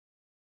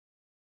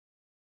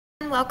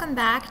welcome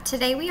back.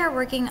 Today we are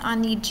working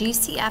on the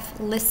GCF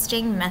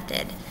listing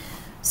method.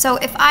 So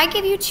if I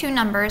give you two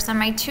numbers and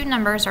my two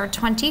numbers are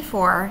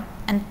 24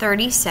 and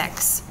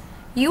 36,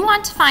 you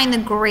want to find the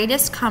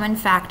greatest common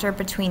factor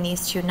between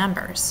these two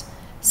numbers.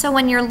 So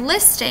when you're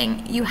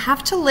listing, you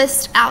have to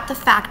list out the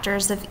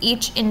factors of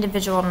each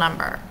individual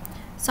number.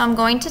 So I'm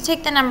going to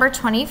take the number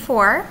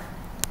 24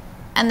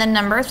 and the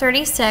number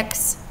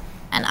 36,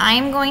 and I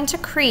am going to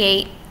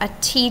create a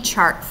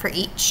T-chart for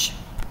each.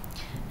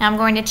 Now I'm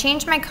going to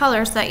change my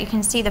color so that you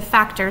can see the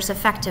factors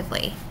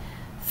effectively.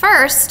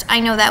 First,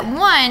 I know that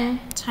 1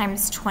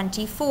 times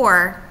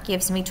 24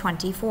 gives me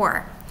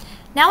 24.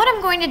 Now what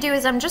I'm going to do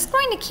is I'm just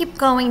going to keep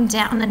going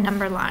down the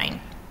number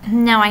line.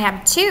 Now I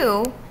have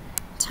 2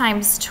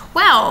 times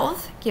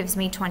 12 gives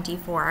me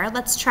 24.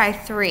 Let's try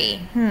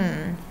 3.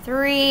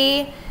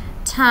 3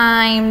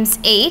 times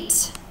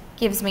 8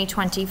 gives me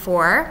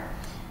 24.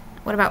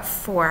 What about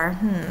 4?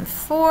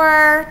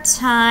 4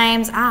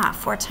 times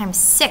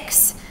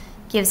 6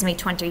 gives me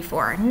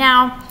 24.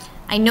 Now,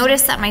 I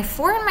notice that my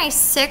 4 and my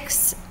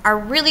 6 are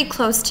really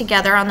close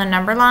together on the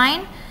number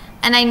line,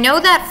 and I know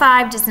that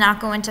 5 does not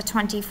go into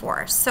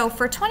 24. So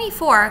for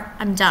 24,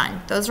 I'm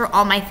done. Those are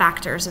all my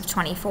factors of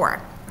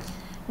 24.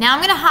 Now I'm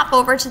going to hop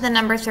over to the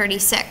number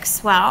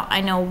 36. Well, I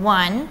know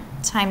 1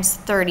 times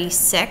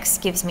 36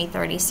 gives me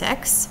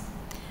 36.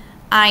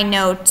 I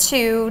know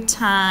 2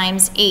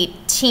 times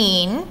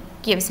 18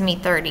 gives me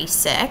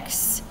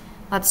 36.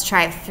 Let's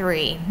try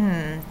 3.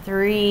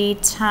 3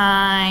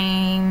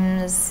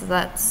 times,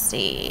 let's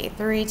see,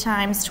 3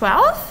 times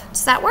 12?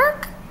 Does that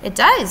work? It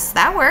does.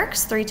 That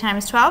works. 3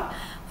 times 12.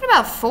 What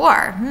about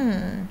 4?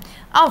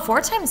 Oh,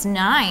 4 times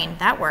 9.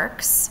 That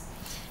works.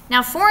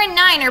 Now 4 and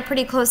 9 are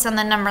pretty close on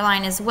the number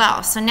line as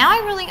well. So now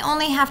I really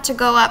only have to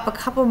go up a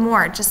couple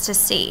more just to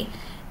see.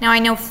 Now I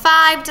know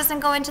 5 doesn't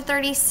go into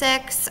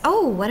 36.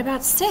 Oh, what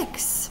about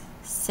 6?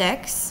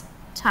 6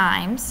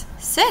 times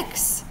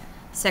 6.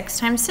 6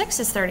 times 6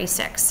 is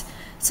 36.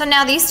 So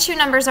now these two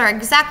numbers are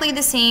exactly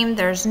the same.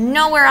 There's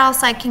nowhere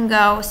else I can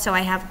go, so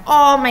I have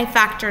all my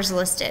factors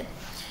listed.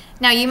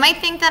 Now you might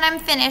think that I'm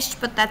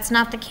finished, but that's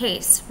not the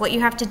case. What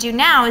you have to do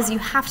now is you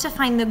have to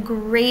find the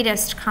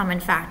greatest common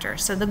factor,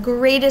 so the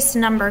greatest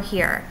number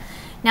here.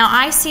 Now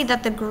I see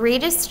that the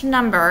greatest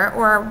number,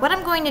 or what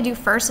I'm going to do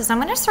first is I'm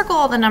going to circle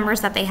all the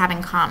numbers that they have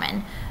in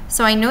common.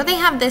 So I know they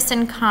have this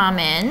in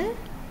common.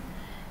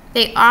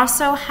 They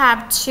also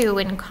have 2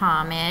 in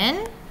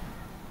common.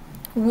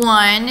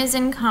 1 is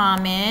in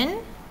common.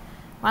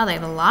 Wow, they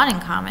have a lot in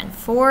common.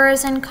 4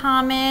 is in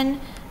common,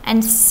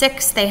 and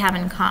 6 they have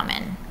in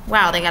common.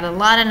 Wow, they got a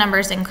lot of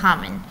numbers in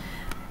common.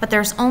 But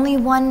there's only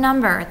one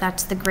number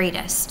that's the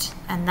greatest,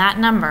 and that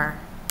number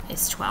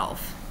is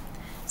 12.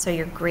 So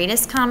your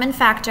greatest common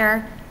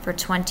factor for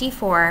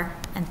 24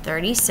 and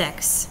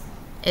 36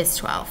 is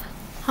 12.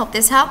 Hope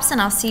this helps,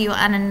 and I'll see you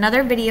on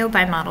another video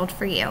by Modeled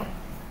for You.